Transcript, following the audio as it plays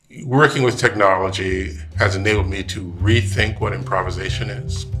working with technology has enabled me to rethink what improvisation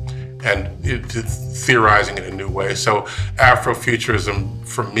is and theorizing in a new way. So Afrofuturism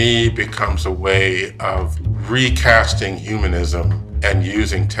for me becomes a way of recasting humanism and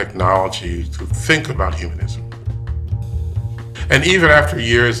using technology to think about humanism. And even after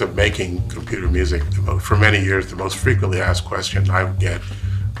years of making computer music, for many years, the most frequently asked question I would get,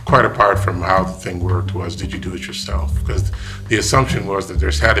 quite apart from how the thing worked, was, did you do it yourself? Because the assumption was that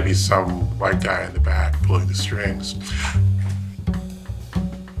there's had to be some white guy in the back pulling the strings.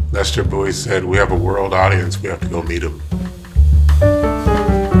 Lester Bowie said, we have a world audience, we have to go meet them.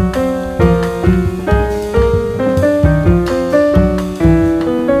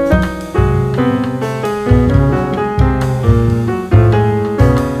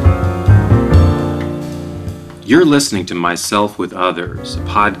 You're listening to Myself with Others, a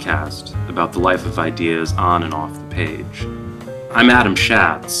podcast about the life of ideas on and off the page. I'm Adam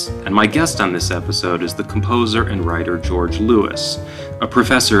Schatz, and my guest on this episode is the composer and writer George Lewis, a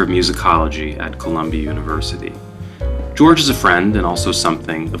professor of musicology at Columbia University. George is a friend and also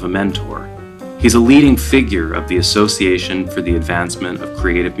something of a mentor. He's a leading figure of the Association for the Advancement of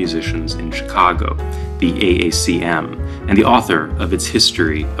Creative Musicians in Chicago, the AACM, and the author of its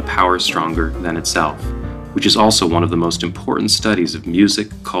history, A Power Stronger Than Itself, which is also one of the most important studies of music,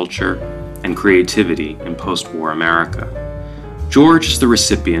 culture, and creativity in post-war America. George is the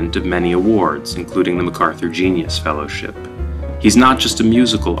recipient of many awards, including the MacArthur Genius Fellowship. He's not just a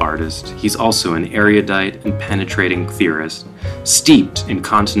musical artist, he's also an erudite and penetrating theorist, steeped in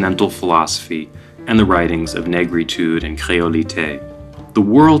continental philosophy and the writings of Negritude and Créolité. The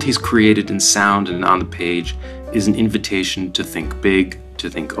world he's created in sound and on the page is an invitation to think big, to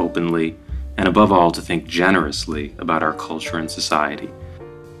think openly, and above all, to think generously about our culture and society.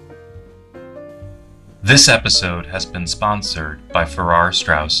 This episode has been sponsored by Farrar,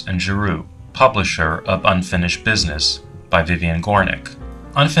 Straus & Giroux, publisher of Unfinished Business by Vivian Gornick.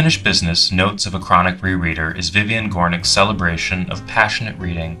 Unfinished Business, Notes of a Chronic Rereader is Vivian Gornick's celebration of passionate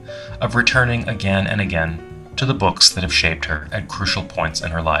reading, of returning again and again to the books that have shaped her at crucial points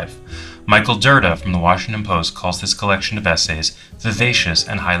in her life. Michael Dirda from the Washington Post calls this collection of essays vivacious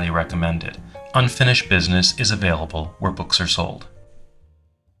and highly recommended. Unfinished Business is available where books are sold.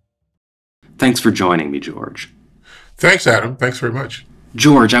 Thanks for joining me, George. Thanks, Adam. Thanks very much.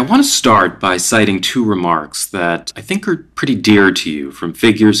 George, I want to start by citing two remarks that I think are pretty dear to you from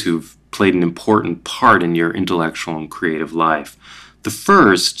figures who've played an important part in your intellectual and creative life. The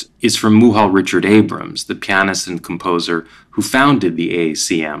first is from Muhal Richard Abrams, the pianist and composer who founded the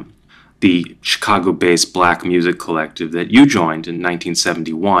AACM, the Chicago-based black music collective that you joined in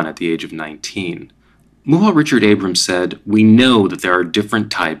 1971 at the age of 19. Muhal Richard Abrams said, "We know that there are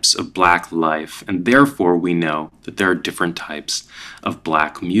different types of black life, and therefore we know that there are different types of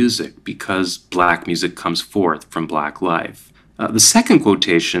black music, because black music comes forth from black life." The second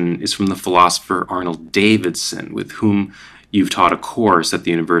quotation is from the philosopher Arnold Davidson, with whom you've taught a course at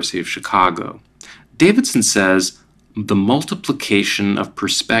the University of Chicago. Davidson says, "The multiplication of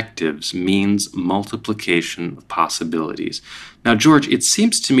perspectives means multiplication of possibilities." Now, George, it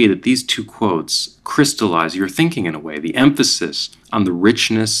seems to me that these two quotes crystallize your thinking in a way, the emphasis on the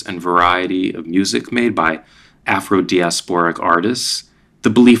richness and variety of music made by Afro-diasporic artists, the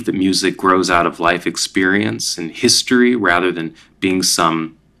belief that music grows out of life experience and history rather than being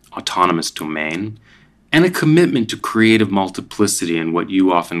some autonomous domain, and a commitment to creative multiplicity in what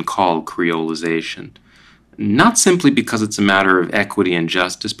you often call creolization. Not simply because it's a matter of equity and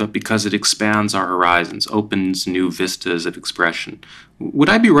justice, but because it expands our horizons, opens new vistas of expression. Would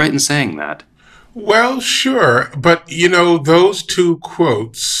I be right in saying that? Well, sure. But, those two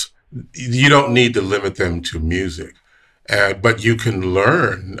quotes, you don't need to limit them to music. But you can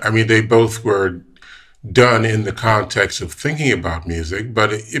learn. I mean, they both were done in the context of thinking about music,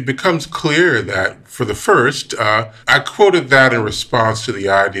 but it becomes clear that for the first, I quoted that in response to the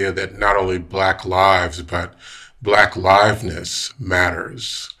idea that not only Black lives, but Black liveness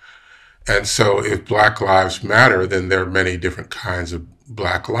matters. And so if Black lives matter, then there are many different kinds of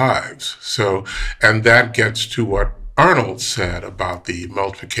Black lives. And that gets to what Arnold said about the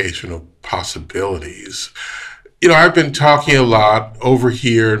multiplication of possibilities. I've been talking a lot over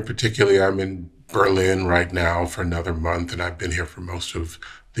here, and particularly I'm in Berlin right now for another month, and I've been here for most of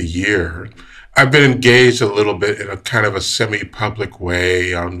the year. I've been engaged a little bit in a kind of a semi-public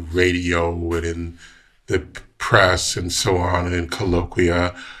way on radio and in the press and so on, and in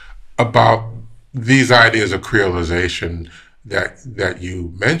colloquia about these ideas of creolization that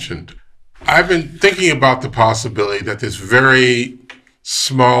you mentioned. I've been thinking about the possibility that this very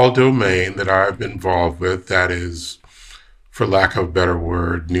small domain that I've been involved with, that is for lack of a better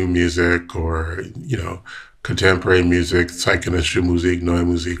word, new music or, contemporary music, zeitgenössische Musik, neue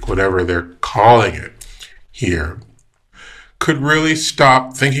Musik, whatever they're calling it here, could really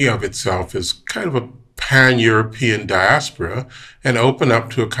stop thinking of itself as kind of a pan-European diaspora and open up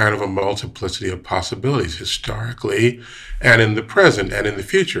to a kind of a multiplicity of possibilities historically and in the present and in the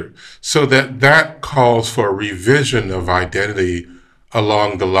future. So that calls for a revision of identity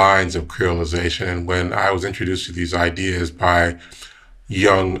along the lines of creolization. And when I was introduced to these ideas by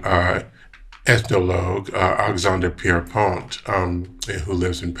young ethnologue Alexandre Pierrepont, who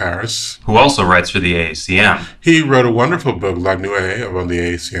lives in Paris. Who also writes for the AACM. He wrote a wonderful book, La Nuée, on the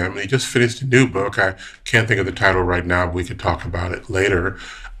AACM, and he just finished a new book. I can't think of the title right now, but we could talk about it later.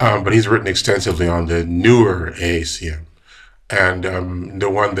 But he's written extensively on the newer AACM. And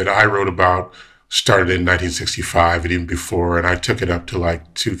the one that I wrote about started in 1965 and even before, and I took it up to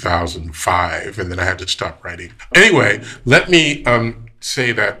like 2005, and then I had to stop writing. Anyway, let me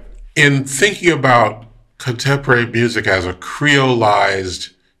say that in thinking about contemporary music as a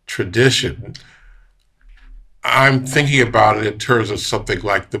creolized tradition, I'm thinking about it in terms of something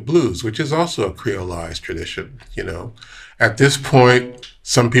like the blues, which is also a creolized tradition. At this point,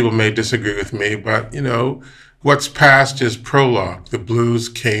 some people may disagree with me, but what's past is prologue. The blues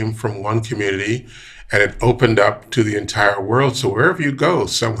came from one community and it opened up to the entire world. So wherever you go,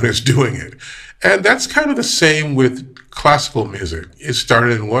 someone is doing it. And that's kind of the same with classical music. It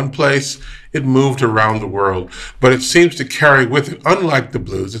started in one place, it moved around the world, but it seems to carry with it, unlike the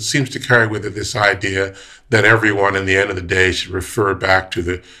blues, it seems to carry with it this idea that everyone in the end of the day should refer back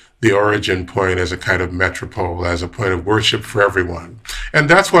to the origin point as a kind of metropole, as a point of worship for everyone. And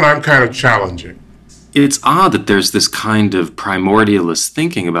that's what I'm kind of challenging. It's odd that there's this kind of primordialist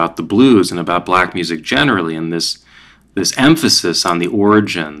thinking about the blues and about black music generally, and this emphasis on the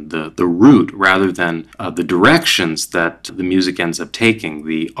origin, the root, rather than the directions that the music ends up taking,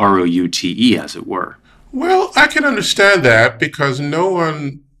 the ROUTE, as it were. Well, I can understand that because no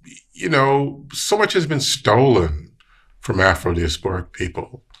one, so much has been stolen from Afro-diasporic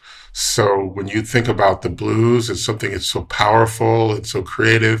people. So when you think about the blues, it's something that's so powerful and so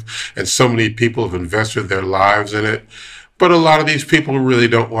creative, and so many people have invested their lives in it. But a lot of these people really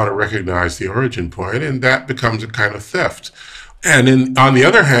don't want to recognize the origin point, and that becomes a kind of theft. And on the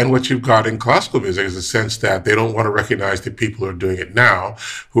other hand, what you've got in classical music is a sense that they don't want to recognize the people who are doing it now,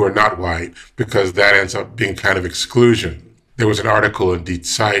 who are not white, because that ends up being kind of exclusion. There was an article in Die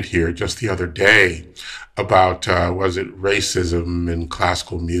Zeit here just the other day about, was it racism in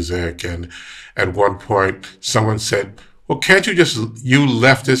classical music? And at one point, someone said, well, you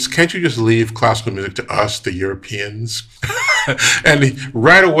leftists, can't you just leave classical music to us, the Europeans? And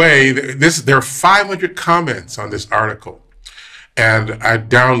right away, there are 500 comments on this article. And I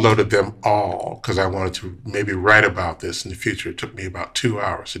downloaded them all because I wanted to maybe write about this in the future. It took me about 2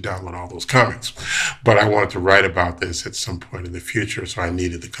 hours to download all those comments. But I wanted to write about this at some point in the future, so I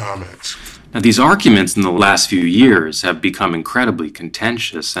needed the comments. Now, these arguments in the last few years have become incredibly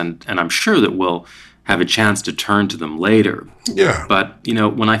contentious, and I'm sure that we'll have a chance to turn to them later. Yeah. But,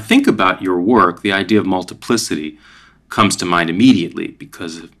 when I think about your work, the idea of multiplicity comes to mind immediately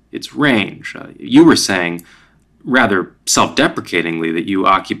because of its range. You were saying, rather self-deprecatingly, that you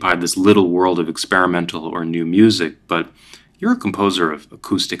occupied this little world of experimental or new music, but you're a composer of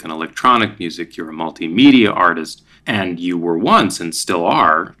acoustic and electronic music, you're a multimedia artist, and you were once, and still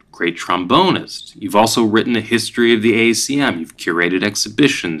are, a great trombonist. You've also written a history of the AACM, you've curated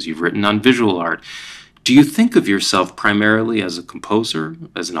exhibitions, you've written on visual art. Do you think of yourself primarily as a composer,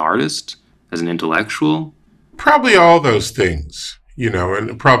 as an artist, as an intellectual? Probably all those things,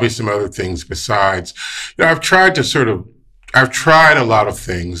 and probably some other things besides. I've tried a lot of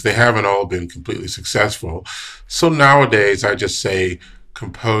things. They haven't all been completely successful. So nowadays I just say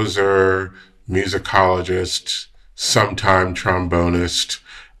composer, musicologist, sometime trombonist,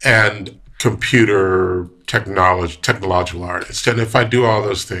 and computer technological artist. And if I do all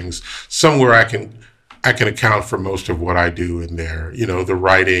those things, somewhere I can account for most of what I do in there, the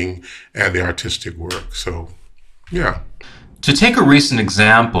writing and the artistic work. So, yeah. To take a recent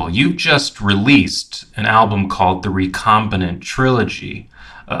example, you've just released an album called The Recombinant Trilogy,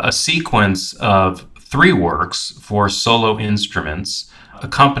 a sequence of 3 works for solo instruments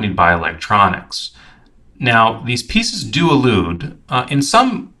accompanied by electronics. Now, these pieces do allude, in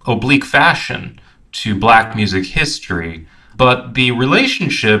some oblique fashion, to Black music history, but the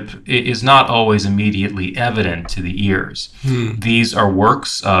relationship is not always immediately evident to the ears. These are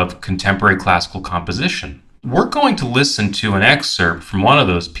works of contemporary classical composition. We're going to listen to an excerpt from one of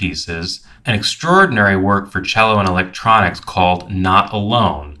those pieces, an extraordinary work for cello and electronics called Not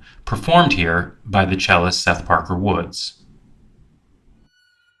Alone, performed here by the cellist Seth Parker Woods.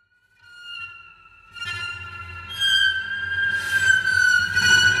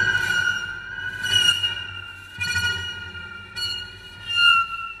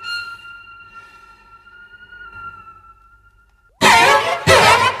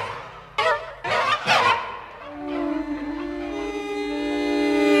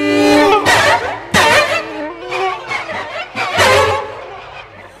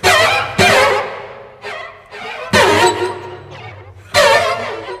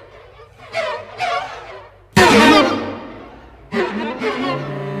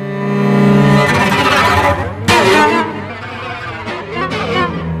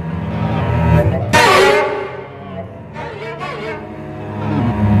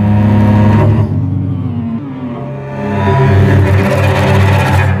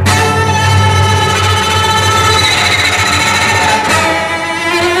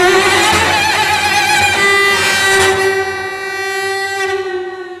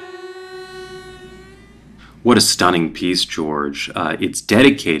 What a stunning piece, George. It's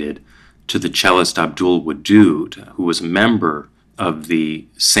dedicated to the cellist Abdul Wadud, who was a member of the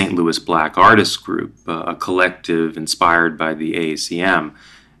St. Louis Black Artists Group, a collective inspired by the AACM.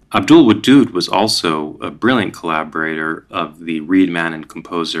 Abdul Wadud was also a brilliant collaborator of the reed man and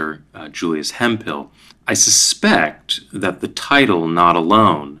composer Julius Hemphill. I suspect that the title, Not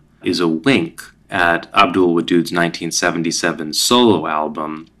Alone, is a wink at Abdul Wadud's 1977 solo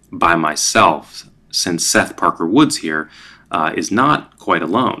album, By Myself, since Seth Parker Woods here is not quite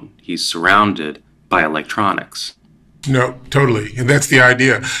alone. He's surrounded by electronics. No, totally. And that's the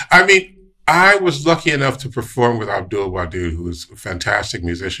idea. I mean, I was lucky enough to perform with Abdul Wadud, who is a fantastic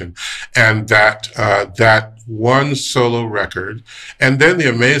musician, and that one solo record, and then the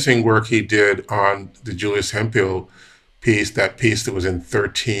amazing work he did on the Julius Hemphill piece, that piece that was in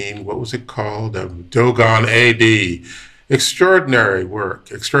 13, what was it called? Dogon AD. Extraordinary work,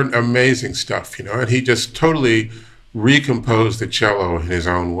 amazing stuff, and he just totally recomposed the cello in his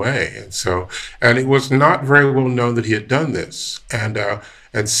own way. And it was not very well known that he had done this. And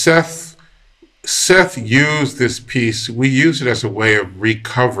Seth used this piece. We used it as a way of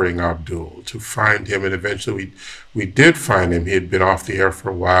recovering Abdul, to find him, and eventually we did find him. He had been off the air for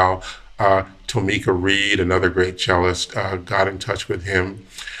a while. Tomika Reed, another great cellist, got in touch with him.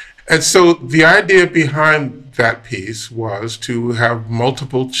 And so the idea behind that piece was to have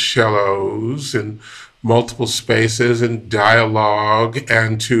multiple cellos in multiple spaces and dialogue,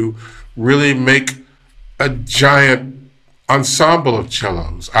 and to really make a giant ensemble of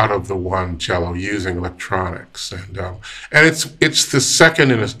cellos out of the one cello using electronics. And it's the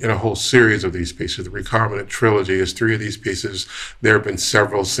second in a whole series of these pieces. The Recombinant Trilogy is 3 of these pieces. There have been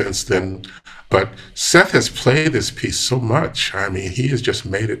several since then. But Seth has played this piece so much. I mean, he has just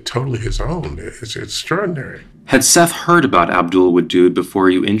made it totally his own. It's extraordinary. Had Seth heard about Abdul Wadud before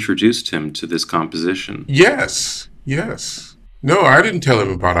you introduced him to this composition? Yes. No, I didn't tell him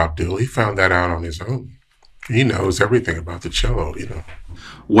about Abdul. He found that out on his own. He knows everything about the cello,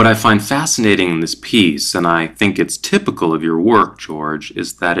 What I find fascinating in this piece, and I think it's typical of your work, George,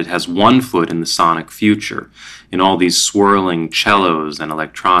 is that it has one foot in the sonic future, in all these swirling cellos and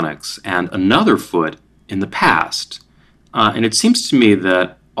electronics, and another foot in the past. And it seems to me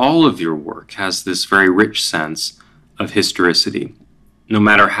that all of your work has this very rich sense of historicity. No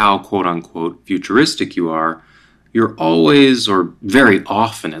matter how quote-unquote futuristic you are, you're always, or very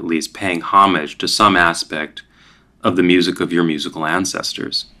often at least, paying homage to some aspect of the music of your musical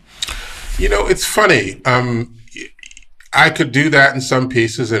ancestors. It's funny. I could do that in some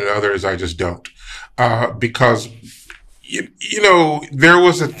pieces, and in others I just don't. Because, there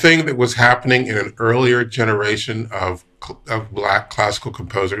was a thing that was happening in an earlier generation of Black classical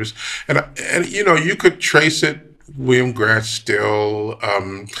composers. And you could trace it. William Grant Still,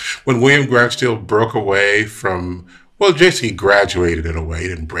 when William Grant Still broke away from, well, JC graduated in a way, he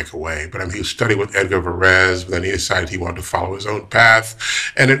didn't break away, but he was studying with Edgar Varese, but then he decided he wanted to follow his own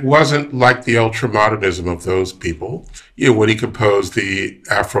path. And it wasn't like the ultramodernism of those people. When he composed the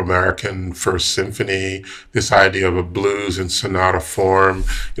Afro-American First Symphony, this idea of a blues and sonata form,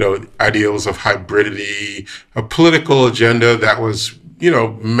 ideals of hybridity, a political agenda that was,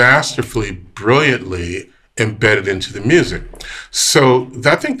 masterfully, brilliantly embedded into the music. So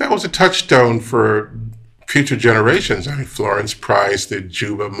I think that was a touchstone for future generations. Florence Price, the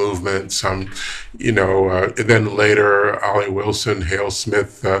Juba movement, and then later Ollie Wilson, Hale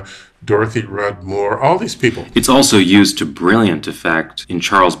Smith, Dorothy Rudd Moore, all these people. It's also used to brilliant effect in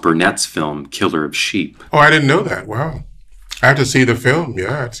Charles Burnett's film Killer of Sheep. Oh, I didn't know that. Wow. I have to see the film.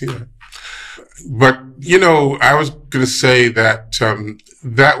 Yeah, I'd see that. But, I was going to say that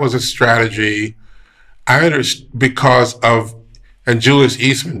that was a strategy because of, and Julius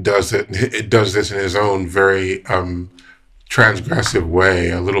Eastman does it. It does this in his own very transgressive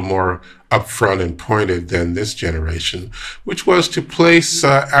way, a little more upfront and pointed than this generation, which was to place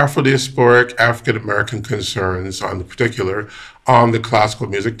Afro-diasporic African-American concerns on the classical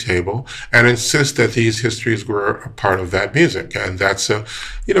music table, and insist that these histories were a part of that music. And that's,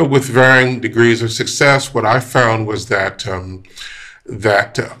 with varying degrees of success. What I found was that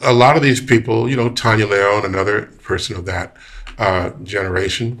a lot of these people, Tanya Leon, another person of that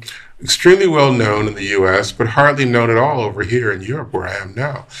generation, extremely well known in the U.S., but hardly known at all over here in Europe, where I am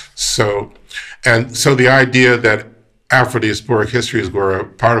now. So the idea that Afro-diasporic histories were a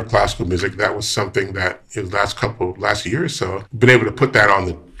part of classical music, that was something that in the last year or so, been able to put that on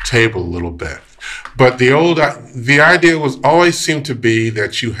the table a little bit. But the idea was always seemed to be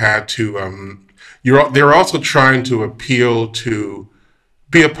that you had to, they were also trying to appeal to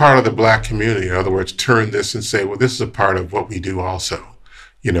be a part of the Black community. In other words, turn this and say, well, this is a part of what we do also.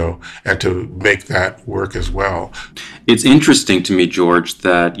 and to make that work as well. It's interesting to me, George,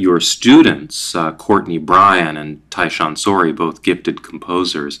 that your students, Courtney Bryan and Tyshawn Sorey, both gifted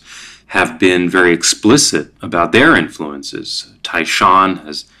composers, have been very explicit about their influences. Tyshawn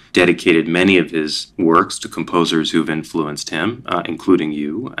has dedicated many of his works to composers who've influenced him, including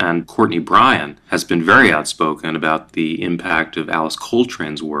you, and Courtney Bryan has been very outspoken about the impact of Alice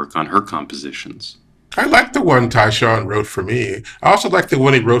Coltrane's work on her compositions. I like the one Tyshawn wrote for me. I also like the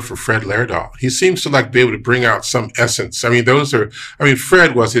one he wrote for Fred Laerdal. He seems to be able to bring out some essence.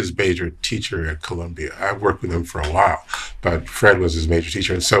 Fred was his major teacher at Columbia. I worked with him for a while, but Fred was his major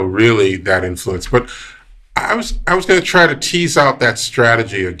teacher. And so really that influence. But I was going to try to tease out that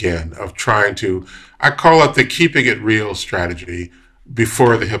strategy again of I call it the keeping it real strategy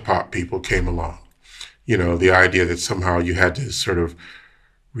before the hip hop people came along. The idea that somehow you had to sort of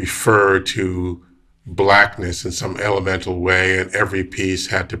refer to blackness in some elemental way, and every piece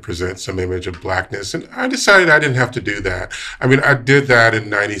had to present some image of blackness. And I decided I didn't have to do that. I did that in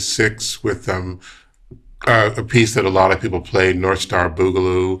 '96 with a piece that a lot of people played, North Star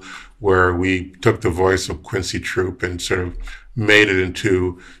Boogaloo, where we took the voice of Quincy Troop and sort of made it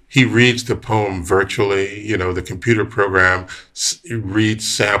into, he reads the poem virtually, the computer program reads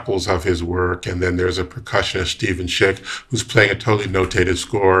samples of his work, and then there's a percussionist, Stephen Schick, who's playing a totally notated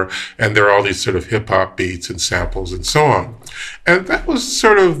score, and there are all these sort of hip-hop beats and samples and so on. And that was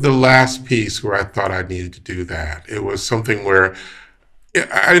sort of the last piece where I thought I needed to do that. It was something where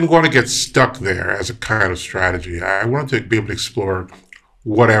I didn't want to get stuck there as a kind of strategy. I wanted to be able to explore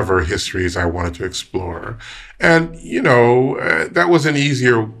whatever histories I wanted to explore. And, that was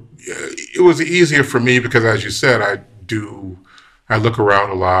it was easier for me because, as you said, I look around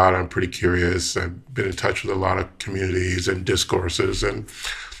a lot. I'm pretty curious. I've been in touch with a lot of communities and discourses. And,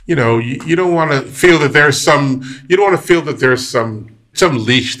 you don't want to feel that there's some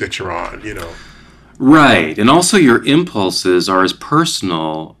leash that you're on. Right. And also your impulses are as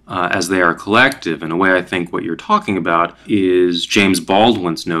personal as they are collective. In a way, I think what you're talking about is James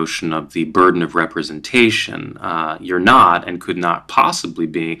Baldwin's notion of the burden of representation. You're not and could not possibly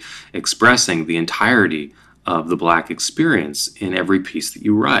be expressing the entirety of the Black experience in every piece that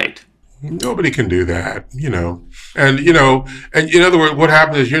you write. Nobody can do that, And, and in other words, what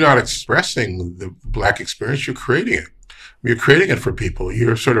happens is you're not expressing the Black experience, you're creating it. You're creating it for people.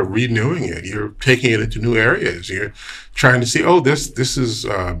 You're sort of renewing it. You're taking it into new areas. You're trying to see, this is,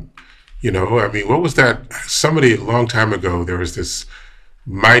 what was that? Somebody a long time ago, there was this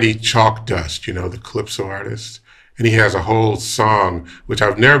Mighty Chalk Dust, the Calypso artist. And he has a whole song, which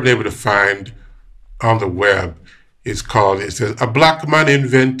I've never been able to find on the web. It says, a black man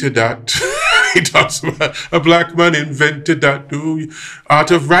invented that. He talks about a black man invented that.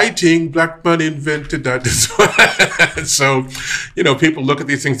 Art of writing, black man invented that. So, people look at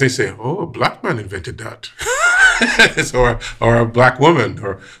these things, they say, a black man invented that. or a black woman,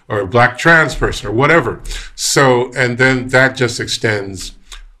 or a black trans person, or whatever. So, and then that just extends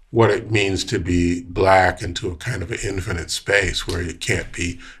what it means to be Black into a kind of an infinite space where it can't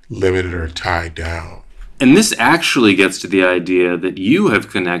be limited or tied down. And this actually gets to the idea that you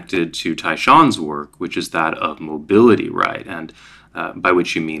have connected to Tyshawn's work, which is that of mobility, right? And by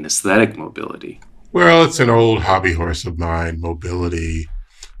which you mean aesthetic mobility. Well, it's an old hobby horse of mine, mobility.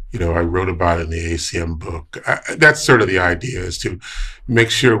 I wrote about it in the ACM book. That's sort of the idea, is to make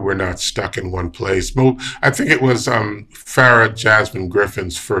sure we're not stuck in one place. I think it was Farah Jasmine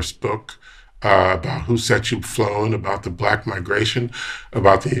Griffin's first book, about Who Set You Flown, about the Black migration,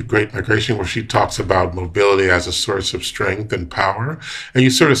 about the Great Migration, where she talks about mobility as a source of strength and power. And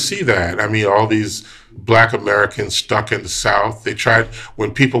you sort of see that. All these Black Americans stuck in the South,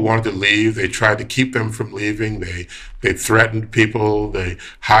 when people wanted to leave, they tried to keep them from leaving. They threatened people, they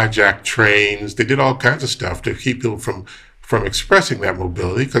hijacked trains, they did all kinds of stuff to keep people from expressing that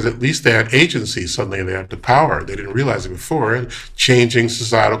mobility, because at least they had agency. Suddenly they had the power. They didn't realize it before. And changing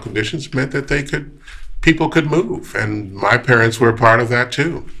societal conditions meant that people could move. And my parents were a part of that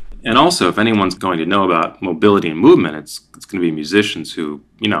too. And also, if anyone's going to know about mobility and movement, it's going to be musicians who,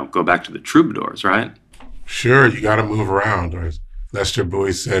 go back to the troubadours, right? Sure, you got to move around. Or as Lester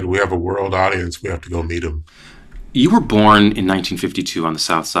Bowie said, we have a world audience. We have to go meet them. You were born in 1952 on the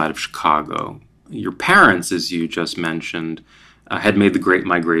south side of Chicago. Your parents, as you just mentioned, had made the Great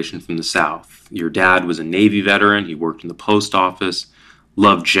Migration from the South. Your dad was a Navy veteran. He worked in the post office,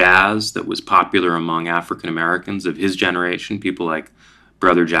 loved jazz that was popular among African Americans of his generation, people like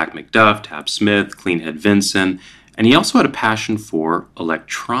Brother Jack McDuff, Tab Smith, Cleanhead Vincent. And he also had a passion for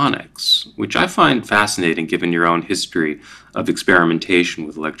electronics, which I find fascinating given your own history of experimentation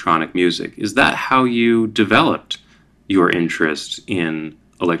with electronic music. Is that how you developed your interest in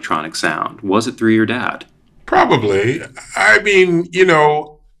electronic sound? Was it through your dad? Probably. I mean,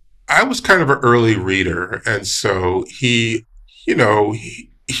 I was kind of an early reader, and so he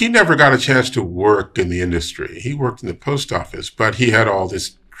never got a chance to work in the industry. He worked in the post office, but he had all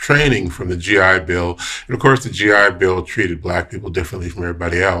this training from the GI Bill. And of course, the GI Bill treated black people differently from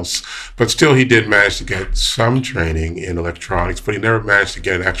everybody else. But still, he did manage to get some training in electronics, but he never managed to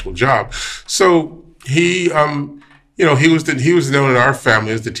get an actual job. So he was known in our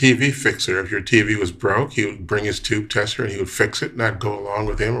family as the TV fixer. If your TV was broke, he would bring his tube tester and he would fix it, and I'd go along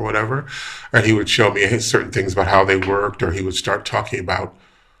with him or whatever. And he would show me certain things about how they worked, or he would start talking about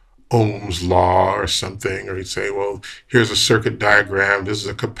Ohm's law or something, or he'd say, well, here's a circuit diagram, this is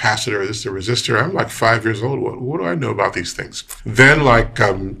a capacitor, this is a resistor. I'm like 5 years old. What do I know about these things? Then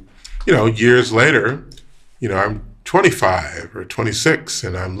years later, I'm 25 or 26,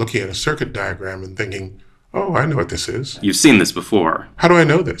 and I'm looking at a circuit diagram and thinking, oh, I know what this is. You've seen this before. How do I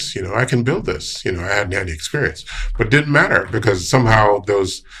know this? I can build this. I hadn't had any experience, but it didn't matter because somehow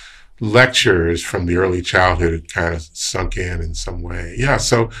those lectures from the early childhood had kind of sunk in some way. Yeah.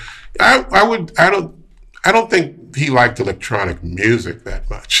 So I don't think he liked electronic music that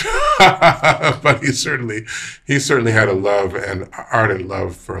much, but he certainly had a love and ardent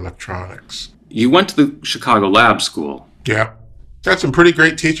love for electronics. You went to the Chicago Lab School. Yeah. Had some pretty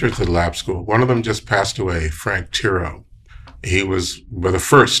great teachers at the lab school. One of them just passed away, Frank Tiro. He was the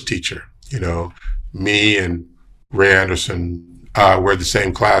first teacher. Me and Ray Anderson were the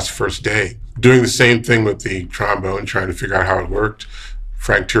same class first day, doing the same thing with the trombone, trying to figure out how it worked.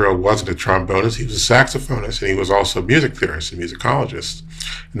 Frank Tiro wasn't a trombonist, he was a saxophonist, and he was also a music theorist and musicologist.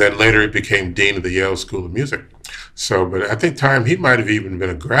 And then later he became dean of the Yale School of Music. So, but at that time, he might have even been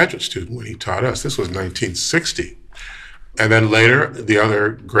a graduate student when he taught us. This was 1960. And then later, the other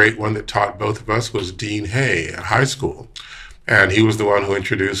great one that taught both of us was Dean Hay at high school. And he was the one who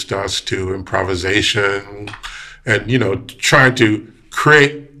introduced us to improvisation and, trying to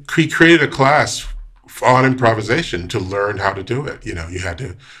he created a class on improvisation to learn how to do it.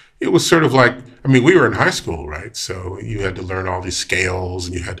 It was sort of like, we were in high school, right? So you had to learn all these scales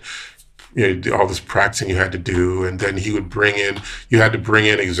and you had all this practicing you had to do, and then you had to bring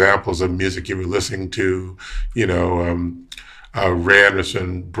in examples of music you were listening to. Ray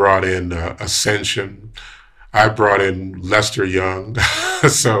Anderson brought in Ascension. I brought in Lester Young.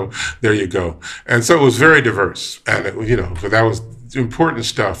 So there you go. And so it was very diverse, and so that was important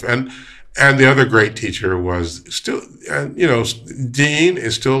stuff. And the other great teacher was still, Dean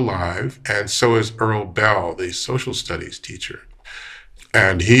is still alive, and so is Earl Bell, the social studies teacher.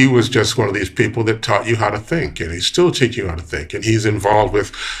 And he was just one of these people that taught you how to think, and he's still teaching you how to think. And he's involved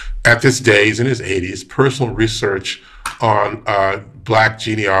with, at this day, he's in his 80s, personal research on black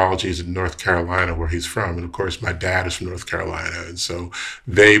genealogies in North Carolina, where he's from. And of course, my dad is from North Carolina, and so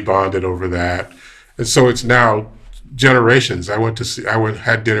they bonded over that. And so it's now generations. I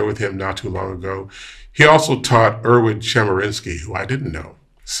had dinner with him not too long ago. He also taught Erwin Chemerinsky, who I didn't know.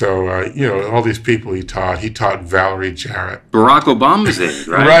 So, all these people he taught Valerie Jarrett. Barack Obama's age,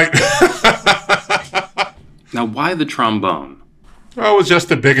 right? Right. Now, why the trombone? Well, it was just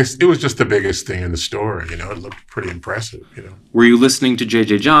the biggest thing in the store. It looked pretty impressive, Were you listening to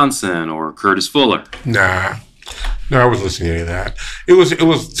J.J. Johnson or Curtis Fuller? Nah, no, I wasn't listening to any of that. It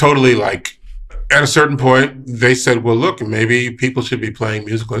was totally like, at a certain point, they said, well, look, maybe people should be playing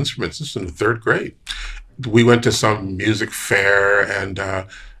musical instruments. This is in the third grade. We went to some music fair and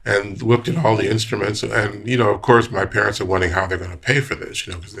looked at all the instruments. And, of course, my parents are wondering how they're going to pay for this,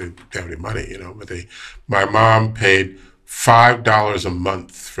 because they don't have any money, But my mom paid $5 a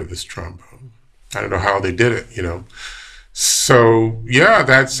month for this trombone. I don't know how they did it, So, yeah,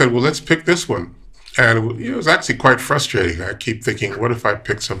 Dad said, well, let's pick this one. And it was actually quite frustrating. I keep thinking, what if I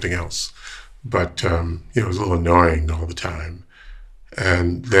picked something else? But, it was a little annoying all the time.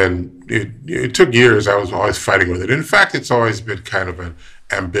 And then it took years. I was always fighting with it. In fact, it's always been kind of an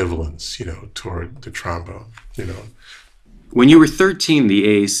ambivalence, toward the trombone, When you were 13, the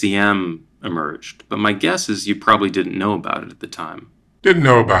AACM emerged, but my guess is you probably didn't know about it at the time. Didn't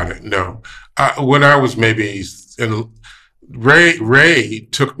know about it, no. When I was Ray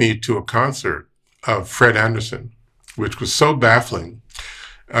took me to a concert of Fred Anderson, which was so baffling.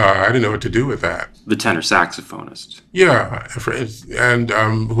 I didn't know what to do with that. The tenor saxophonist. Yeah, and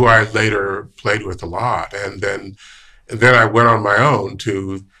who I later played with a lot. And then I went on my own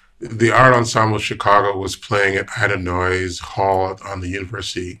to the Art Ensemble of Chicago was playing at Ida Noyes Hall on the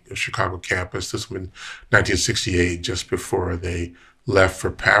University of Chicago campus. This was in 1968, just before they left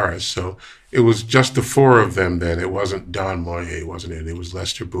for Paris. So it was just the four of them then. It wasn't Don Moye, wasn't it? It was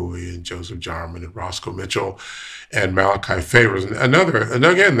Lester Bowie and Joseph Jarman and Roscoe Mitchell and Malachi Favors. And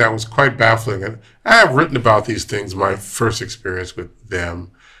again, that was quite baffling. And I have written about these things, my first experience with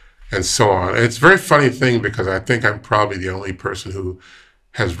them and so on. And it's a very funny thing because I think I'm probably the only person who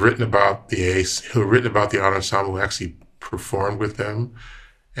has written about the Ace, who written about the Art Ensemble, who actually performed with them.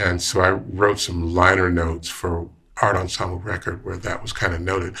 And so I wrote some liner notes for Art Ensemble Record where that was kind of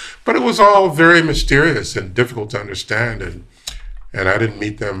noted. But it was all very mysterious and difficult to understand. And I didn't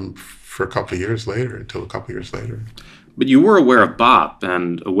meet them for until a couple of years later. But you were aware of bop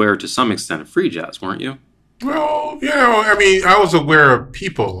and aware to some extent of free jazz, weren't you? Well, I mean, I was aware of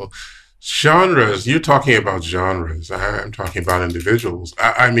people, genres. You're talking about genres. I'm talking about individuals.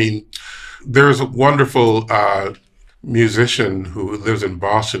 I mean, there's a wonderful musician who lives in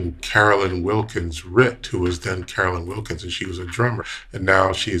Boston, Carolyn Wilkins Ritt, who was then Carolyn Wilkins, and she was a drummer. And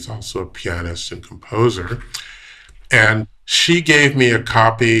now she's also a pianist and composer. And she gave me a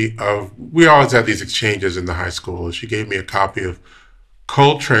copy of, we always had these exchanges in the high school, and she gave me a copy of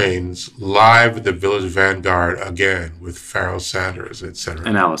Coltrane's Live at the Village Vanguard again with Pharoah Sanders, etc.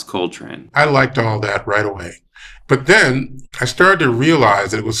 And Alice Coltrane. I liked all that right away. But then I started to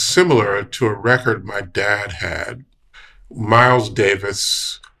realize that it was similar to a record my dad had, Miles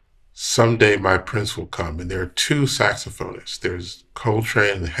Davis, Someday My Prince Will Come. And there are two saxophonists. There's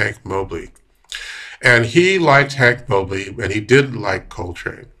Coltrane and Hank Mobley. And he liked Hank Mobley, and he did like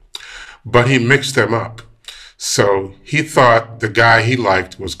Coltrane, but he mixed them up. So he thought the guy he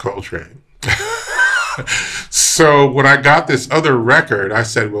liked was Coltrane. So when I got this other record, I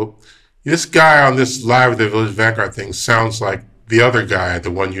said, well, this guy on this Live at the Village Vanguard thing sounds like the other guy, the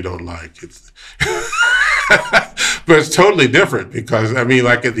one you don't like. But it's totally different because, I mean,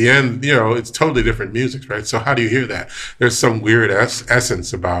 like at the end, it's totally different music, right? So how do you hear that? There's some weird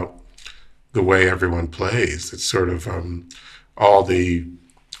essence about the way everyone plays. It's sort of all the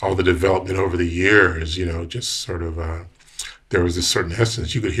development over the years, just sort of there was this certain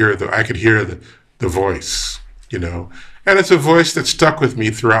essence. I could hear the voice, and it's a voice that stuck with me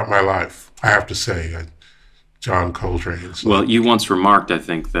throughout my life. I have to say, John Coltrane. So. Well, you once remarked, I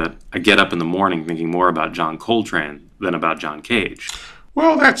think, that I get up in the morning thinking more about John Coltrane than about John Cage.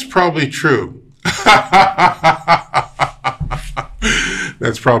 Well, that's probably true.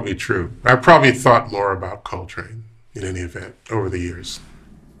 That's probably true. I probably thought more about Coltrane in any event over the years.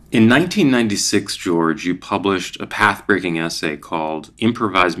 In 1996, George, you published a path-breaking essay called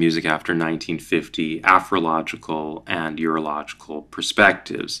Improvised Music After 1950, Afrological and Eurological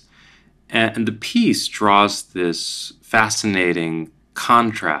Perspectives. And the piece draws this fascinating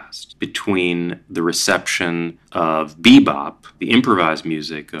contrast between the reception of bebop, the improvised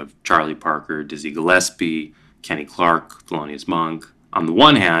music of Charlie Parker, Dizzy Gillespie, Kenny Clarke, Thelonious Monk, on the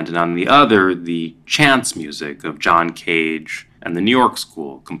one hand, and on the other, the chance music of John Cage and the New York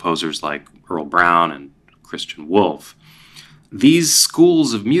School, composers like Earl Brown and Christian Wolff. These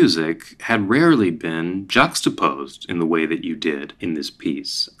schools of music had rarely been juxtaposed in the way that you did in this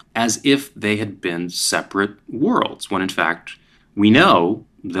piece, as if they had been separate worlds, when in fact we know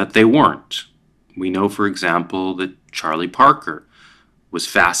that they weren't. We know, for example, that Charlie Parker was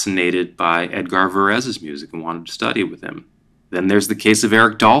fascinated by Edgar Varèse's music and wanted to study with him. Then there's the case of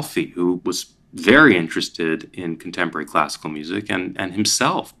Eric Dolphy, who was very interested in contemporary classical music and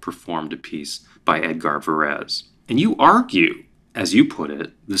himself performed a piece by Edgar Varèse. And you argue, as you put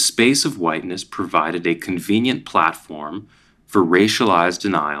it, the space of whiteness provided a convenient platform for racialized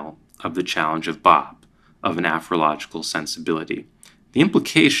denial of the challenge of bop, of an Afrological sensibility. The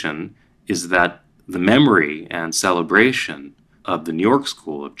implication is that the memory and celebration of the New York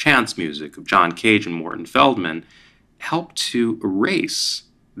School of chance music, of John Cage and Morton Feldman, helped to erase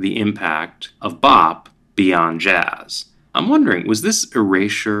the impact of bop beyond jazz. I'm wondering, was this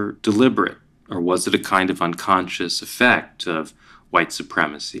erasure deliberate, or was it a kind of unconscious effect of white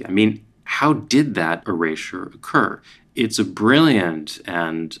supremacy? I mean, how did that erasure occur? It's a brilliant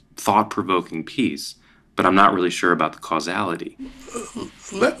and thought-provoking piece, but I'm not really sure about the causality.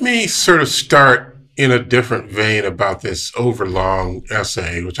 Let me sort of start in a different vein about this overlong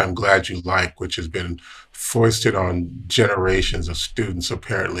essay, which I'm glad you like, which has been foisted on generations of students,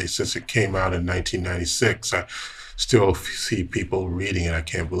 apparently, since it came out in 1996. I still see people reading it. I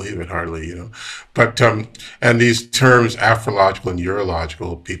can't believe it, hardly, But, and these terms, Afrological and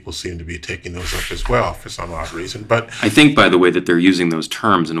Eurological, people seem to be taking those up as well for some odd reason. But I think, by the way, that they're using those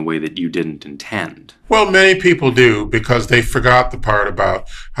terms in a way that you didn't intend. Well, many people do, because they forgot the part about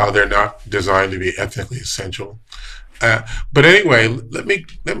how they're not designed to be ethnically essential. But anyway, let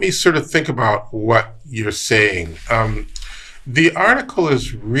me sort of think about what you're saying. The article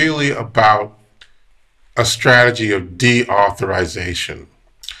is really about a strategy of deauthorization.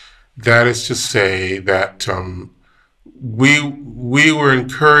 That is to say that we were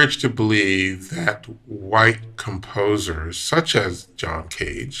encouraged to believe that white composers, such as John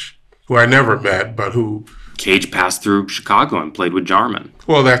Cage, who I never met, but who, Cage passed through Chicago and played with Jarman.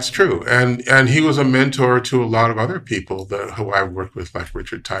 well, that's true, and he was a mentor to a lot of other people who I've worked with, like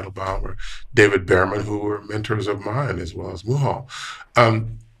Richard Teitelbaum or David Behrman, who were mentors of mine, as well as Muhal.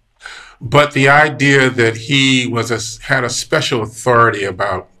 Um, but the idea that he had a special authority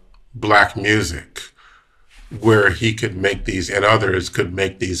about black music, where he could make these, and others could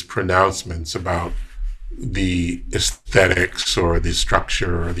make these pronouncements about the aesthetics or the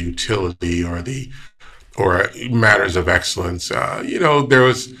structure or the utility or matters of excellence. There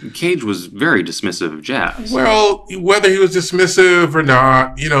was, Cage was very dismissive of jazz. well, whether he was dismissive or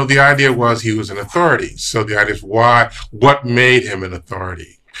not, the idea was he was an authority. So the idea is what made him an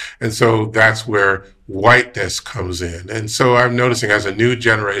authority? And so that's where whiteness comes in. And so I'm noticing as a new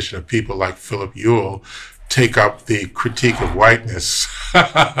generation of people like Philip Ewell take up the critique of whiteness,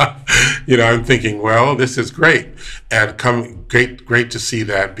 I'm thinking, well, this is great. And great to see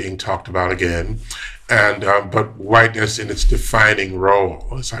that being talked about again. And but whiteness in its defining role,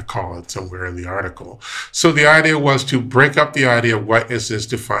 as I call it somewhere in the article. So the idea was to break up the idea of whiteness's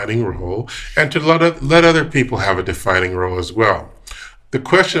defining role and to let other people have a defining role as well. The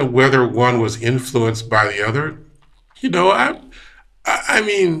question of whether one was influenced by the other, I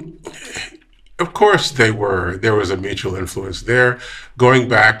mean, of course they were. There was a mutual influence there, going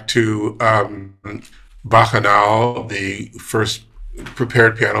back to Bacchanal, the first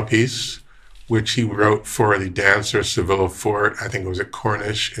prepared piano piece, which he wrote for the dancer Sevilla Fort, I think it was at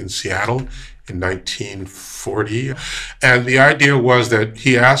Cornish in Seattle in 1940. And the idea was that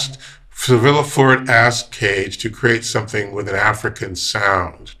Sevilla Fort asked Cage to create something with an African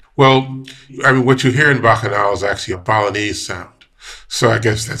sound. Well, I mean, what you hear in Bacchanal is actually a Balinese sound. So I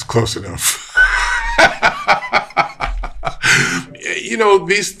guess that's close enough.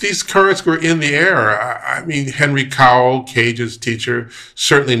 These currents were in the air. I mean, Henry Cowell, Cage's teacher,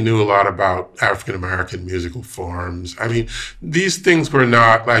 certainly knew a lot about African American musical forms. I mean, these things were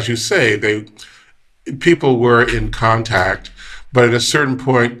not, as you say, people were in contact, but at a certain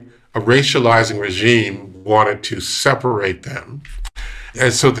point, a racializing regime wanted to separate them.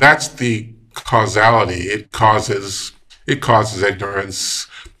 And so that's the causality. It causes ignorance,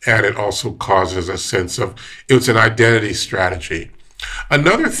 and it also causes a sense of, it's an identity strategy.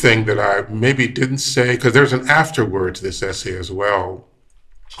 Another thing that I maybe didn't say, because there's an afterword to this essay as well,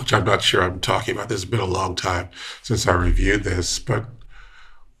 which I'm not sure I'm talking about. This has been a long time since I reviewed this, but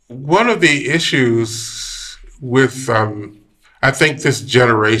one of the issues with, I think, this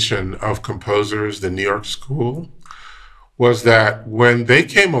generation of composers, the New York School, was that when they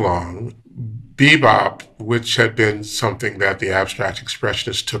came along, bebop, which had been something that the abstract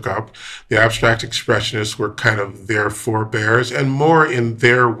expressionists took up, the abstract expressionists were kind of their forebears and more in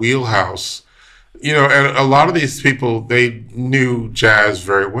their wheelhouse. And a lot of these people, they knew jazz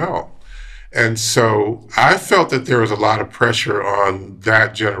very well. And so I felt that there was a lot of pressure on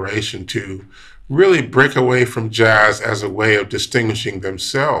that generation to really break away from jazz as a way of distinguishing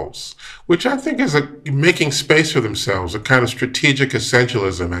themselves, which I think is making space for themselves, a kind of strategic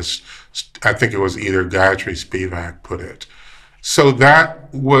essentialism, as I think it was either Gayatri Spivak put it. So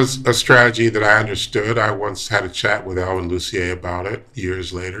that was a strategy that I understood. I once had a chat with Alvin Lucier about it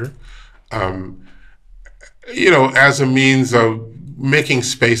years later, as a means of making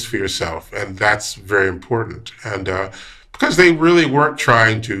space for yourself. And that's very important. And because they really weren't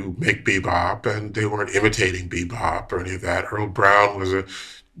trying to make bebop and they weren't imitating bebop or any of that. Earl Brown was a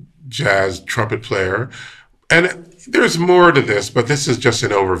jazz trumpet player. And there's more to this, but this is just an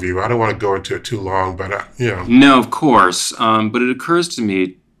overview. I don't want to go into it too long, but, No, of course. But it occurs to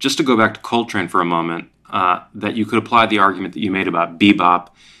me, just to go back to Coltrane for a moment, that you could apply the argument that you made about bebop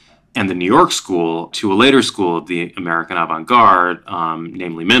and the New York school to a later school of the American avant-garde,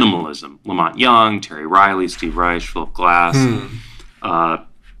 namely minimalism. Lamont Young, Terry Riley, Steve Reich, Philip Glass.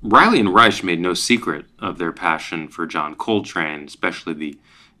 Riley and Reich made no secret of their passion for John Coltrane, especially the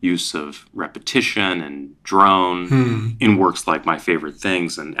use of repetition and drone in works like My Favorite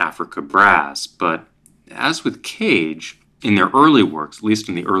Things and Africa Brass. But as with Cage, in their early works, at least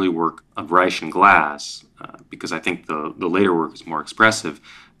in the early work of Reich and Glass, because I think the later work is more expressive,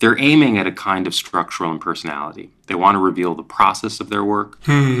 they're aiming at a kind of structural impersonality. They want to reveal the process of their work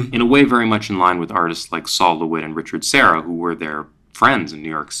in a way very much in line with artists like Saul LeWitt and Richard Serra, who were their friends in New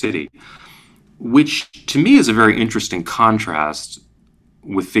York City, which to me is a very interesting contrast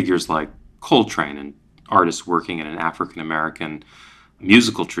with figures like Coltrane and artists working in an African American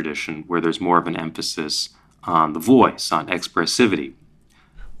musical tradition where there's more of an emphasis on the voice, on expressivity.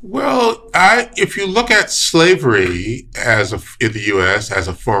 Well, if you look at slavery in the U.S. as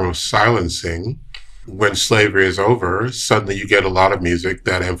a form of silencing, when slavery is over, suddenly you get a lot of music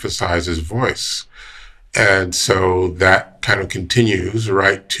that emphasizes voice. And so that kind of continues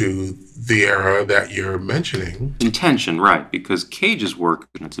right to the era that you're mentioning. Intention, right? Because Cage's work,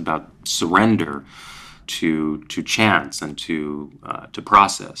 it's about surrender to chance and to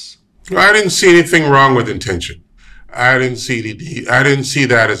process. Well, I didn't see anything wrong with intention. I didn't see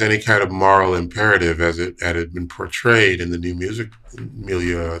that as any kind of moral imperative as it had been portrayed in the new music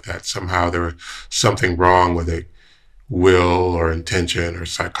milieu, that somehow there was something wrong with it will or intention or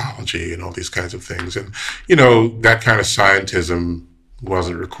psychology and all these kinds of things. And, that kind of scientism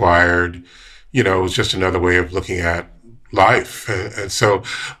wasn't required. It was just another way of looking at life. And so,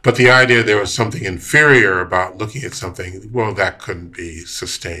 but the idea there was something inferior about looking at something, well, that couldn't be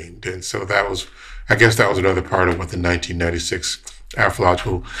sustained. And so I guess that was another part of what the 1996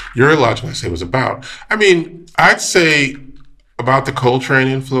 Afrological Eurological essay was about. I mean, I'd say about the Coltrane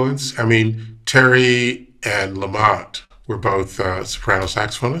influence, Terry and Lamont were both soprano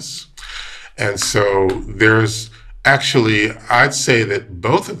saxophonists. And so there's actually, I'd say that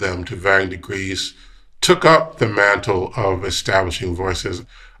both of them, to varying degrees, took up the mantle of establishing voices.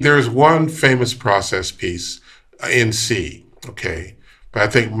 There's one famous process piece in C, okay? But I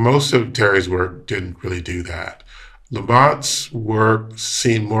think most of Terry's work didn't really do that. Lamont's work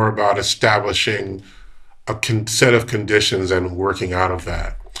seemed more about establishing a set of conditions and working out of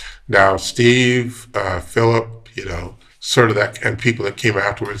that. Now, Steve, Philip, sort of that, and people that came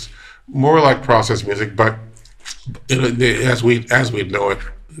afterwards, more like process music, but as we know it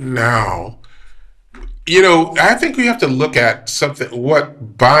now, I think we have to look at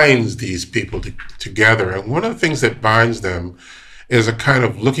what binds these people together. And one of the things that binds them is a kind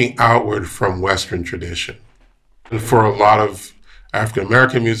of looking outward from Western tradition. And for a lot of African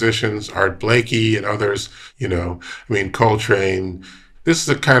American musicians, Art Blakey and others, Coltrane, this is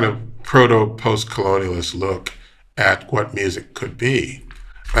a kind of proto-post-colonialist look at what music could be.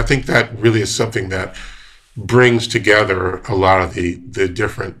 I think that really is something that brings together a lot of the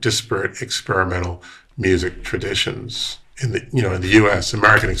different disparate experimental music traditions in the U.S.,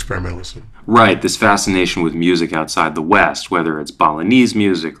 American experimentalism. Right, this fascination with music outside the West, whether it's Balinese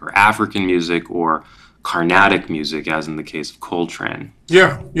music or African music or Carnatic music, as in the case of Coltrane.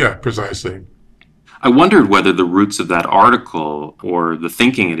 Yeah, precisely. I wondered whether the roots of that article or the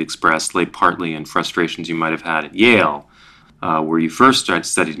thinking it expressed lay partly in frustrations you might have had at Yale, where you first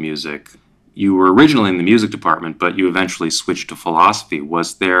studied music. You were originally in the music department, but you eventually switched to philosophy.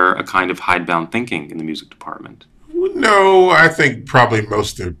 Was there a kind of hidebound thinking in the music department? No, I think probably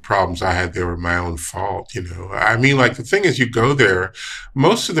most of the problems I had there were my own fault, the thing is, you go there,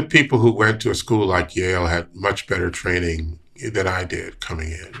 most of the people who went to a school like Yale had much better training than I did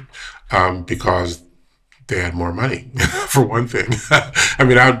coming in, because they had more money, for one thing.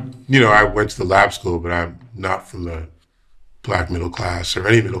 I went to the lab school, but I'm not from the Black middle class or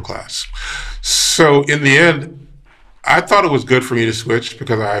any middle class. So in the end, I thought it was good for me to switch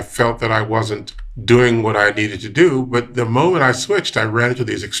because I felt that I wasn't doing what I needed to do. But the moment I switched, I ran into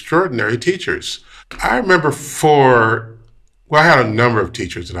these extraordinary teachers. I remember I had a number of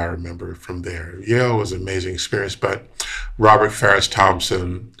teachers that I remember from there. Yale was an amazing experience, but Robert Farris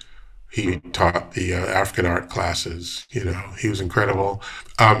Thompson, he taught the African art classes. He was incredible.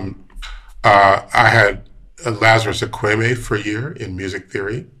 I had Lazarus Akweme for a year in music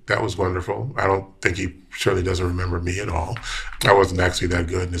theory. That was wonderful. I don't think he certainly doesn't remember me at all. I wasn't actually that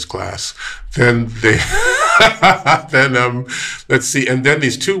good in his class. Then let's see. And then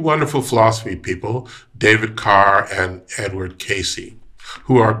these two wonderful philosophy people, David Carr and Edward Casey,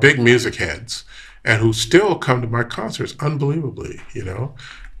 who are big music heads and who still come to my concerts, unbelievably,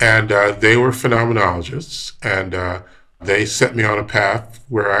 And they were phenomenologists, and they set me on a path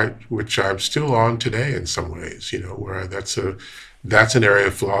which I'm still on today in some ways, where that's an area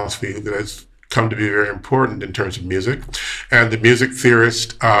of philosophy that has come to be very important in terms of music. And the music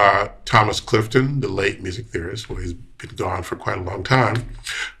theorist, Thomas Clifton, the late music theorist, he's been gone for quite a long time,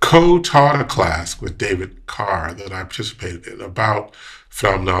 co-taught a class with David Carr that I participated in about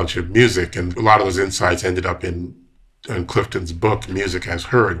phenomenology of music. And a lot of those insights ended up in Clifton's book, Music as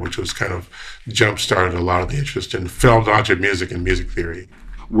Heard, which was kind of jump-started a lot of the interest in phenomenology of music and music theory.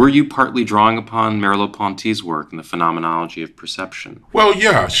 Were you partly drawing upon Merleau-Ponty's work in the phenomenology of perception? Well,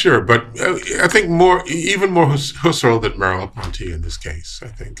 yeah, sure, but I think even more Husserl than Merleau-Ponty in this case, I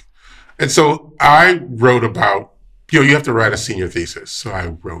think. And so I wrote about You have to write a senior thesis. So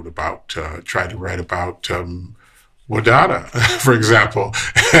I tried to write about Wadada, for example.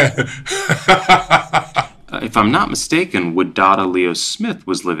 If I'm not mistaken, Wadada Leo Smith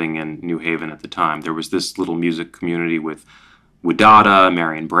was living in New Haven at the time. There was this little music community with Wadada,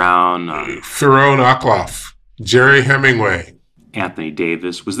 Marion Brown, Theron Akloff, Jerry Hemingway. Anthony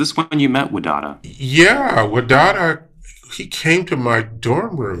Davis. Was this when you met Wadada? Yeah, Wadada, he came to my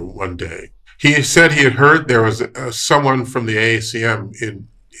dorm room one day. He said he had heard there was someone from the AACM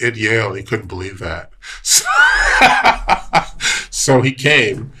at Yale. He couldn't believe that. So he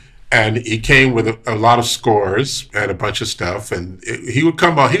came. And he came with a lot of scores and a bunch of stuff, and he would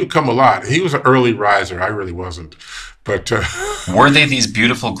come a lot. He was an early riser. I really wasn't, but were they these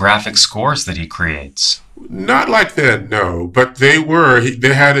beautiful graphic scores that he creates? Not like that, no. But they were.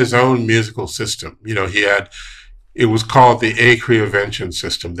 They had his own musical system. It was called the Acreavention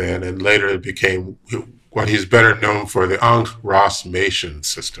system then, and later it became what he's better known for, the Ankh-Ros-Mation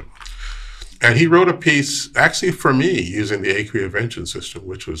system. And he wrote a piece actually for me using the Acreavention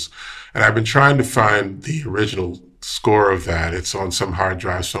system, and I've been trying to find the original score of that. It's on some hard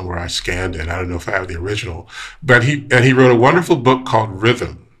drive somewhere. I scanned it. I don't know if I have the original, but he wrote a wonderful book called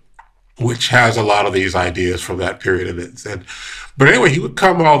Rhythm, which has a lot of these ideas from that period. But anyway, he would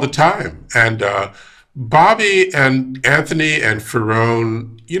come all the time. And Bobby and Anthony and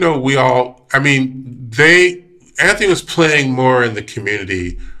Ferrone, Anthony was playing more in the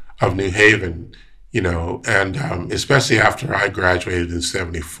community of New Haven, and especially after I graduated in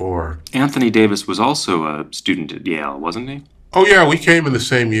 1974. Anthony Davis was also a student at Yale, wasn't he? Oh, yeah, we came in the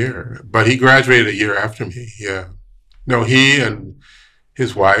same year, but he graduated a year after me, yeah. No, he and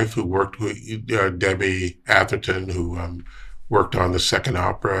his wife, who worked with Debbie Atherton, who worked on the second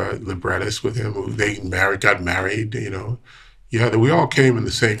opera, librettist with him, got married, Yeah, we all came in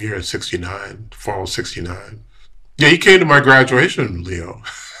the same year in 1969, fall of 1969. Yeah, he came to my graduation, Leo.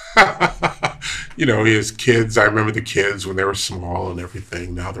 His kids, I remember the kids when they were small and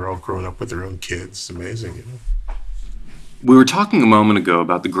everything. Now they're all grown up with their own kids. It's amazing, We were talking a moment ago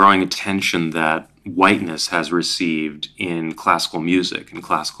about the growing attention that whiteness has received in classical music and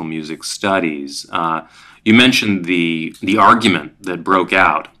classical music studies. You mentioned the argument that broke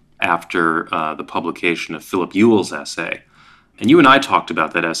out after the publication of Philip Ewell's essay. And you and I talked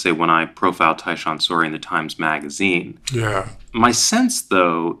about that essay when I profiled Tyshawn Sori in the Times Magazine. Yeah. My sense,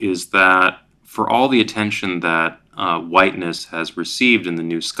 though, is that for all the attention that whiteness has received in the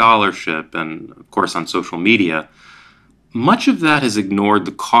new scholarship and, of course, on social media, much of that has ignored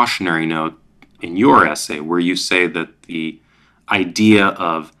the cautionary note in your essay where you say that the idea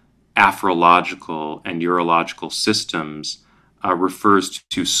of aphrological and urological systems refers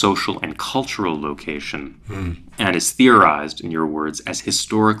to social and cultural location and is theorized, in your words, as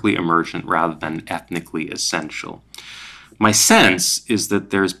historically emergent rather than ethnically essential. My sense is that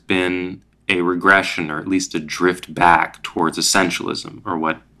there's been a regression, or at least a drift back towards essentialism, or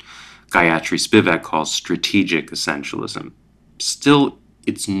what Gayatri Spivak calls strategic essentialism. Still,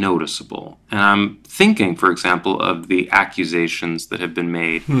 it's noticeable. And I'm thinking, for example, of the accusations that have been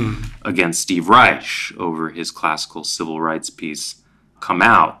made against Steve Reich over his classical civil rights piece, Come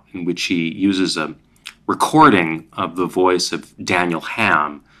Out, in which he uses a recording of the voice of Daniel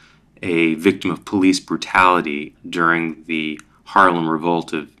Hamm, a victim of police brutality during the Harlem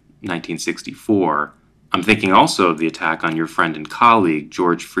Revolt of 1964. I'm thinking also of the attack on your friend and colleague,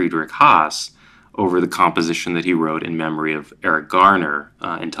 George Friedrich Haas, over the composition that he wrote in memory of Eric Garner,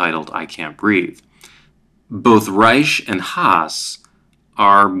 entitled I Can't Breathe. Both Reich and Haas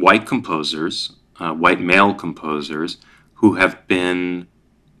are white composers, white male composers, who have been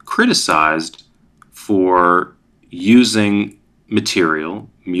criticized for using material,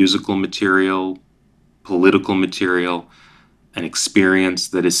 musical material, political material, an experience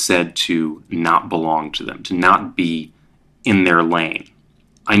that is said to not belong to them, to not be in their lane.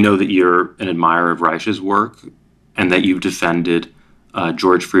 I know that you're an admirer of Reich's work and that you've defended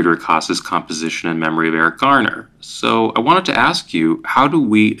George Friedrich Haas's composition in memory of Eric Garner. So I wanted to ask you, how do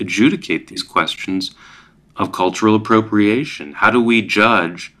we adjudicate these questions of cultural appropriation? How do we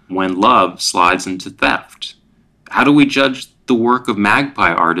judge when love slides into theft? How do we judge the work of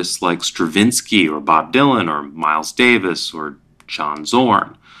magpie artists like Stravinsky or Bob Dylan or Miles Davis or John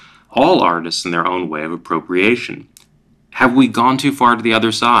Zorn? All artists in their own way of appropriation. Have we gone too far to the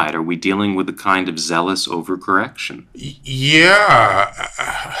other side? Are we dealing with a kind of zealous overcorrection? Yeah.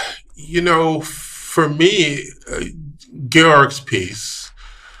 For me, Georg's piece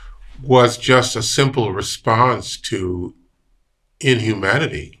was just a simple response to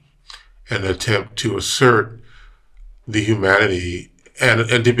inhumanity, an attempt to assert the humanity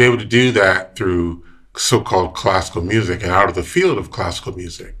and to be able to do that through so-called classical music and out of the field of classical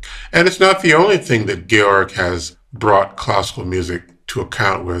music. And it's not the only thing that Georg has brought classical music to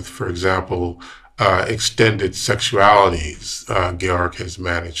account with. For example, extended sexualities. Georg has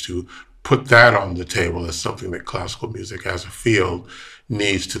managed to put that on the table as something that classical music as a field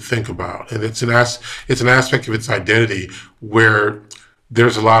needs to think about. And it's an aspect of its identity where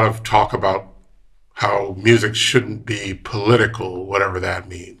there's a lot of talk about how music shouldn't be political, whatever that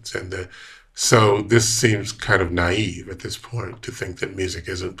means. So this seems kind of naive at this point to think that music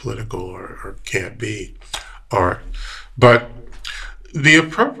isn't political or can't be. But the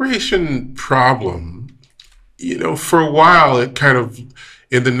appropriation problem, for a while it kind of,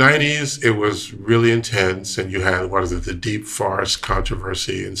 in the 90s, it was really intense, and you had, the deep forest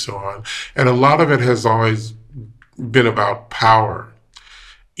controversy and so on. And a lot of it has always been about power.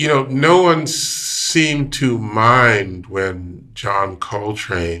 No one seemed to mind when John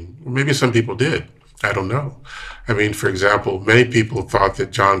Coltrane, maybe some people did, I don't know. I mean, for example, many people thought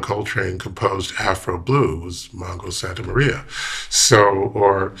that John Coltrane composed Afro Blue, was Mongo Santa Maria. So,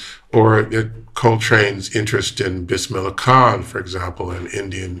 or Coltrane's interest in Bismillah Khan, for example,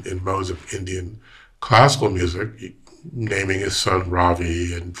 in modes of Indian classical music, naming his son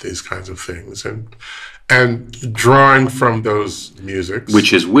Ravi and these kinds of things. And drawing from those musics, which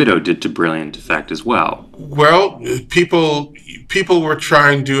his widow did to brilliant effect as well. Well, people were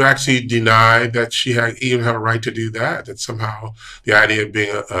trying to actually deny that she even had a right to do that. That somehow the idea of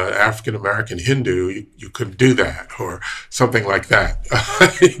being an African American Hindu, you couldn't do that, or something like that.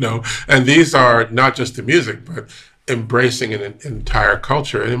 And these are not just the music, but embracing an entire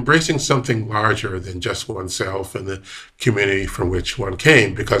culture and embracing something larger than just oneself and the community from which one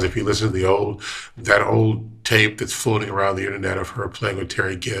came. Because if you listen to that old tape that's floating around the internet of her playing with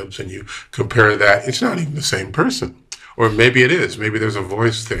Terry Gibbs and you compare that, it's not even the same person. Or maybe it is. Maybe there's a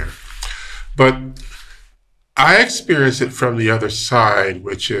voice there. But I experience it from the other side,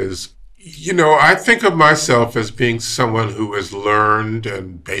 which is, I think of myself as being someone who has learned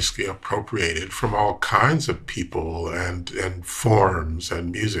and basically appropriated from all kinds of people and forms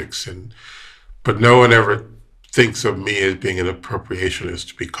and musics, but no one ever thinks of me as being an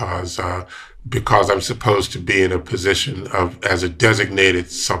appropriationist because I'm supposed to be in a position as a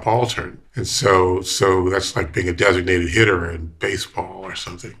designated subaltern, and so that's like being a designated hitter in baseball or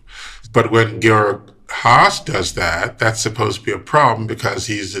something. But when Georg Haas does that, that's supposed to be a problem because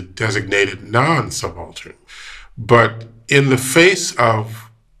he's a designated non-subaltern. But in the face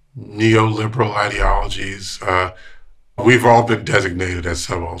of neoliberal ideologies, we've all been designated as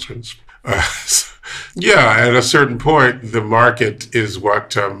subalterns. At a certain point, the market is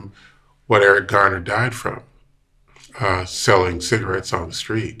what Eric Garner died from, selling cigarettes on the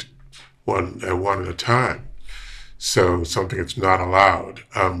street, one at a time. So something that's not allowed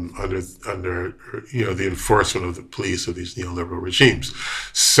under the enforcement of the police of these neoliberal regimes.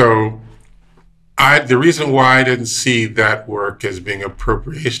 So the reason why I didn't see that work as being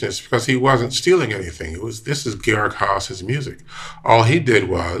appropriation is because he wasn't stealing anything. This is Georg Haas's music. All he did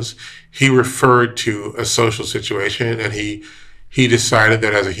was he referred to a social situation, and he decided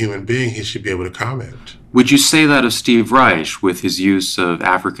that as a human being he should be able to comment. Would you say that of Steve Reich with his use of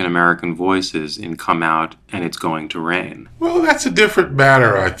African American voices in Come Out and It's Going to Rain? Well, that's a different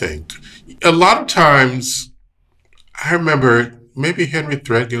matter, I think. A lot of times, I remember, maybe Henry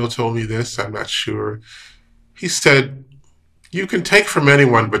Threadgill told me this, I'm not sure. He said, you can take from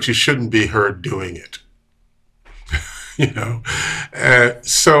anyone, but you shouldn't be heard doing it.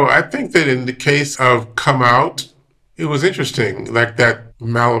 So I think that in the case of Come Out, it was interesting, like that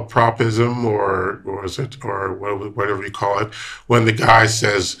malapropism or whatever you call it, when the guy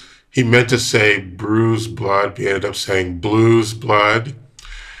says he meant to say bruised blood, he ended up saying blues blood.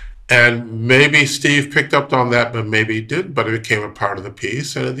 And maybe Steve picked up on that, but maybe he didn't, but it became a part of the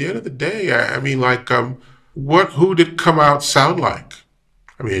piece. And at the end of the day, who did Come Out sound like?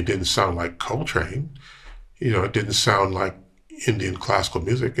 I mean, it didn't sound like Coltrane. It didn't sound like Indian classical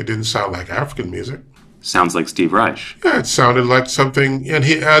music. It didn't sound like African music. Sounds like Steve Reich. Yeah, it sounded like something, and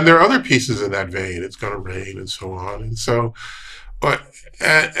there are other pieces in that vein. It's Gonna Rain and so on, and so,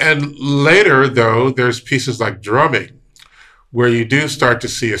 and later though, there's pieces like Drumming, where you do start to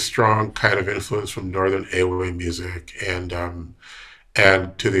see a strong kind of influence from Northern Airway music, and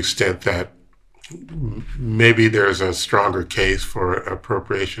to the extent that maybe there's a stronger case for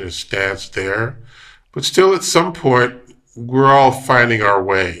appropriationist stance there, but still at some point we're all finding our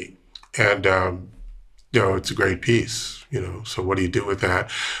way, and it's a great piece, so what do you do with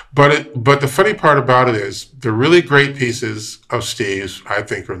that? But the funny part about it is the really great pieces of Steve's, I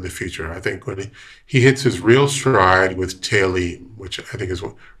think, are in the future. I think when he hits his real stride with Teolim, which I think is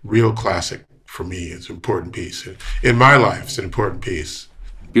a real classic for me, it's an important piece. In my life, it's an important piece.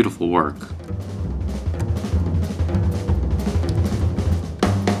 Beautiful work.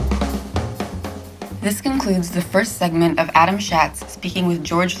 This concludes the first segment of Adam Schatz speaking with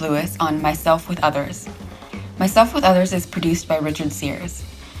George Lewis on Myself with Others. Myself with Others is produced by Richard Sears.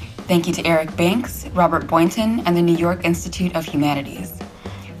 Thank you to Eric Banks, Robert Boynton, and the New York Institute of Humanities.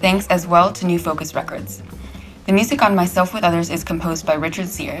 Thanks as well to New Focus Records. The music on Myself with Others is composed by Richard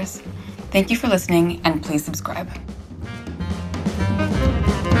Sears. Thank you for listening, and please subscribe.